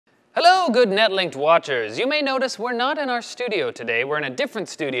Hello, good NetLinked watchers. You may notice we're not in our studio today. We're in a different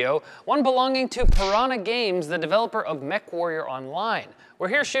studio, one belonging to Piranha Games, the developer of MechWarrior Online. We're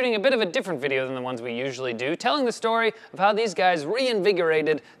here shooting a bit of a different video than the ones we usually do, telling the story of how these guys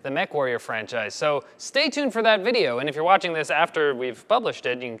reinvigorated the MechWarrior franchise. So stay tuned for that video, and if you're watching this after we've published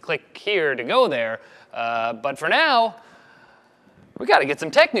it, you can click here to go there. But for now, we gotta get some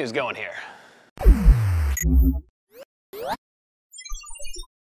tech news going here.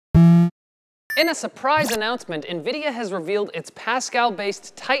 In a surprise announcement, NVIDIA has revealed its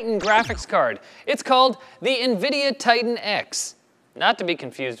Pascal-based Titan graphics card. It's called the NVIDIA Titan X. Not to be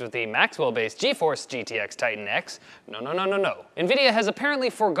confused with the Maxwell-based GeForce GTX Titan X. No. NVIDIA has apparently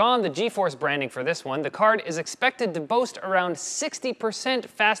foregone the GeForce branding for this one. The card is expected to boast around 60%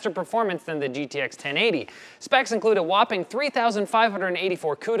 faster performance than the GTX 1080. Specs include a whopping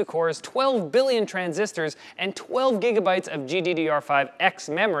 3,584 CUDA cores, 12 billion transistors, and 12 gigabytes of GDDR5X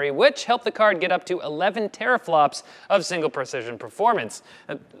memory, which help the card get up to 11 teraflops of single precision performance.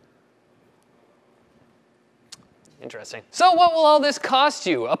 Interesting. So what will all this cost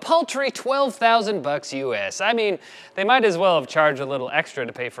you? A paltry 12,000 bucks US. I mean, they might as well have charged a little extra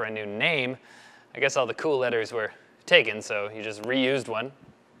to pay for a new name. I guess all the cool letters were taken, so you just reused one.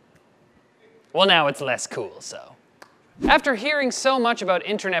 Well, now it's less cool, so. After hearing so much about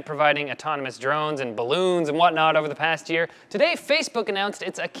internet providing autonomous drones and balloons and whatnot over the past year, today Facebook announced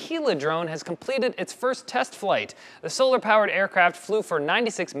its Aquila drone has completed its first test flight. The solar-powered aircraft flew for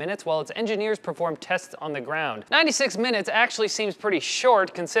 96 minutes while its engineers performed tests on the ground. 96 minutes actually seems pretty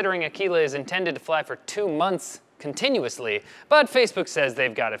short considering Aquila is intended to fly for 2 months continuously, but Facebook says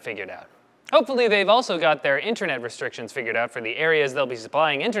they've got it figured out. Hopefully they've also got their internet restrictions figured out for the areas they'll be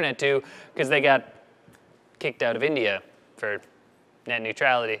supplying internet to, because they got kicked out of India for net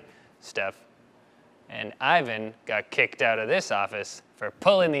neutrality stuff. And Ivan got kicked out of this office for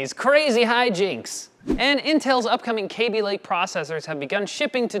pulling these crazy hijinks. And Intel's upcoming Kaby Lake processors have begun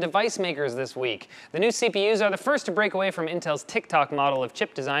shipping to device makers this week. The new CPUs are the first to break away from Intel's TikTok model of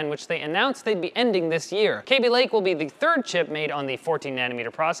chip design, which they announced they'd be ending this year. Kaby Lake will be the third chip made on the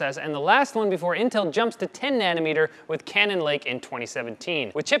 14nm process, and the last one before Intel jumps to 10nm with Cannon Lake in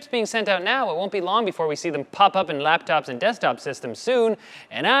 2017. With chips being sent out now, it won't be long before we see them pop up in laptops and desktop systems soon,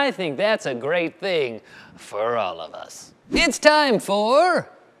 and I think that's a great thing for all of us. It's time for...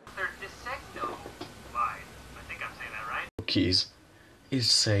 Keys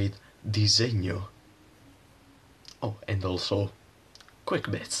is said diseño. Oh, and also quick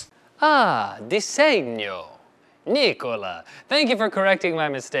bits. Ah, diseño. Nicola, thank you for correcting my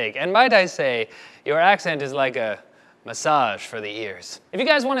mistake. And might I say, your accent is like a massage for the ears. If you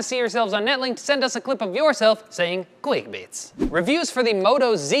guys want to see yourselves on NetLinked, send us a clip of yourself saying quick bits. Reviews for the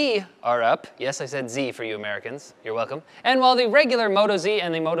Moto Z are up. Yes, I said Z for you Americans. You're welcome. And while the regular Moto Z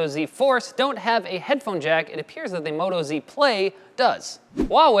and the Moto Z Force don't have a headphone jack, it appears that the Moto Z Play does.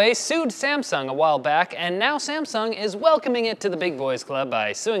 Huawei sued Samsung a while back, and now Samsung is welcoming it to the big boys club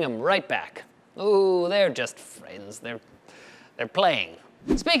by suing them right back. Ooh, they're just friends. They're playing.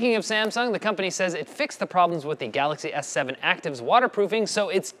 Speaking of Samsung, the company says it fixed the problems with the Galaxy S7 Active's waterproofing, so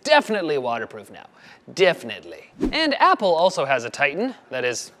it's definitely waterproof now. Definitely. And Apple also has a Titan, that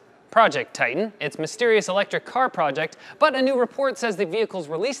is, Project Titan, its mysterious electric car project, but a new report says the vehicle's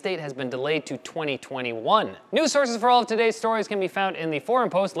release date has been delayed to 2021. News sources for all of today's stories can be found in the forum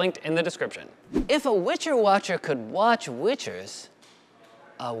post linked in the description. If a Witcher watcher could watch Witchers,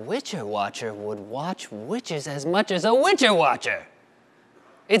 a Witcher watcher would watch witches as much as a Witcher watcher.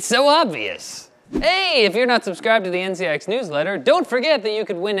 It's so obvious. Hey, if you're not subscribed to the NCIX newsletter, don't forget that you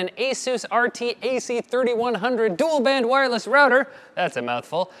could win an Asus RT AC3100 dual-band wireless router, that's a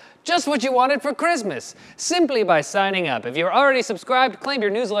mouthful, just what you wanted for Christmas, simply by signing up. If you're already subscribed, claim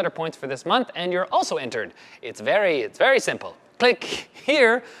your newsletter points for this month, and you're also entered. It's very simple. Click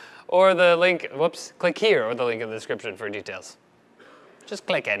here, or the link, click here, or the link in the description for details. Just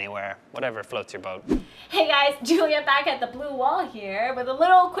click anywhere, whatever floats your boat. Hey guys, Julia back at the blue wall here with a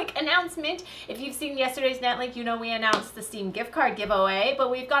little quick announcement. If you've seen yesterday's NetLink, you know we announced the Steam gift card giveaway, but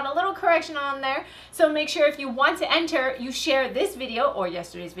we've got a little correction on there. So make sure if you want to enter, you share this video or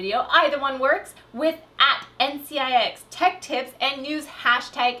yesterday's video, either one works, with @NCIX Tech Tips and use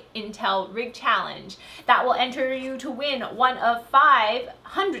hashtag Intel Rig Challenge. That will enter you to win one of 5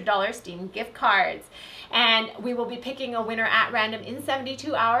 $100 Steam gift cards. And we will be picking a winner at random in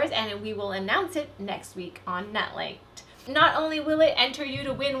 72 hours, and we will announce it next week on NetLinked. Not only will it enter you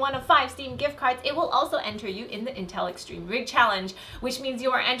to win one of 5 Steam gift cards, it will also enter you in the Intel Extreme Rig Challenge, which means you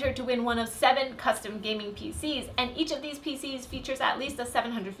are entered to win one of 7 custom gaming PCs, and each of these PCs features at least a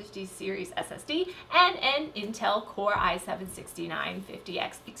 750 series SSD and an Intel Core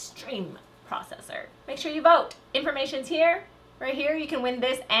i7-6950X Extreme processor. Make sure you vote. Information's here. Right here, you can win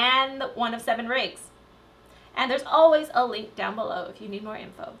this and one of 7 rigs. And there's always a link down below if you need more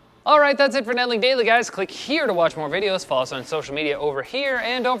info. All right, that's it for Netlink Daily, guys. Click here to watch more videos, follow us on social media over here,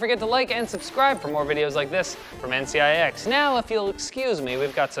 and don't forget to like and subscribe for more videos like this from NCIX. Now, if you'll excuse me,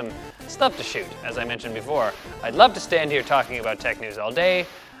 we've got some stuff to shoot, as I mentioned before. I'd love to stand here talking about tech news all day,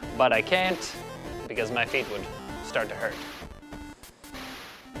 but I can't because my feet would start to hurt.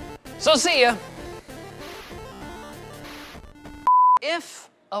 So see ya! If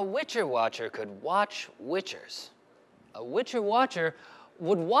a Witcher watcher could watch Witchers, a Witcher watcher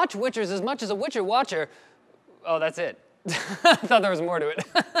would watch Witchers as much as a Witcher watcher. Oh, that's it. I thought there was more to it.